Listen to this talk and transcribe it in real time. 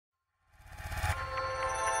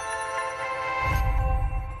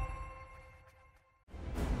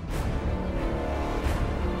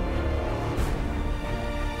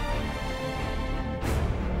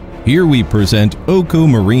Here we present OUCO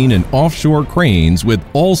marine and offshore cranes with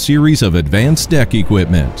all series of advanced deck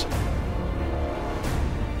equipment.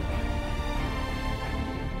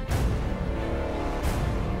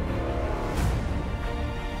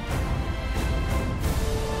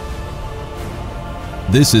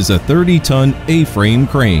 This is a 30-ton A-frame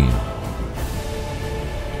crane.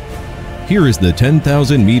 Here is the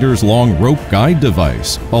 10,000 meters long rope guide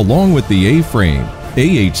device, along with the A-frame,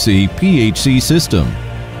 AHC-PHC system.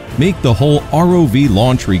 Make the whole ROV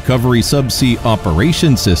launch recovery subsea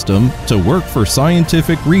operation system to work for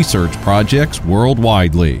scientific research projects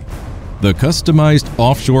worldwidely. The customized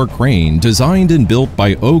offshore crane designed and built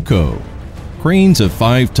by OUCO. Cranes of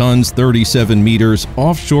 5 tons 37 meters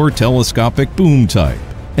offshore telescopic boom type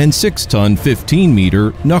and 6-ton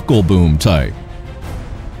 15-meter knuckle boom type.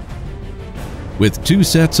 With 2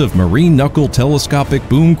 sets of marine knuckle telescopic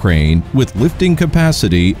boom crane with lifting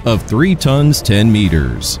capacity of 3 tons 10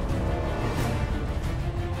 meters.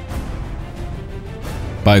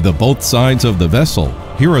 By the both sides of the vessel,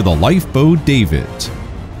 here are the lifeboat David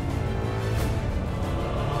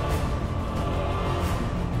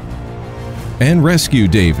and Rescue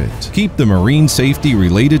David. Keep the marine safety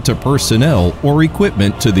related to personnel or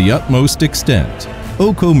equipment to the utmost extent.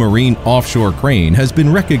 OUCO Marine Offshore Crane has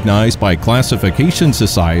been recognized by classification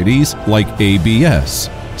societies like ABS,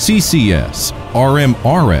 CCS,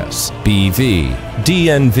 RMRS, BV,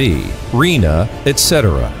 DNV, RENA,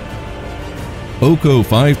 etc. OUCO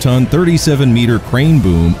 5-ton 37-meter crane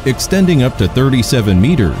boom extending up to 37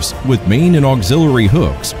 meters with main and auxiliary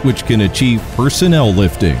hooks which can achieve personnel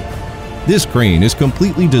lifting. This crane is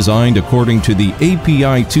completely designed according to the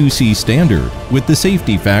API 2C standard with the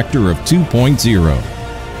safety factor of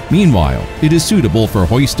 2.0. Meanwhile, it is suitable for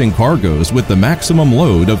hoisting cargoes with the maximum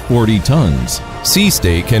load of 40 tons. Sea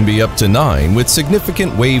stay can be up to 9 with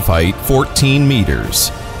significant wave height 14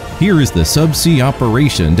 meters. Here is the subsea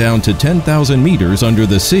operation down to 10,000 meters under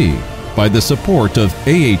the sea by the support of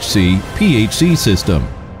AHC-PHC system.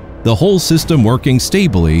 The whole system working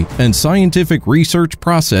stably and scientific research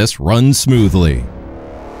process runs smoothly.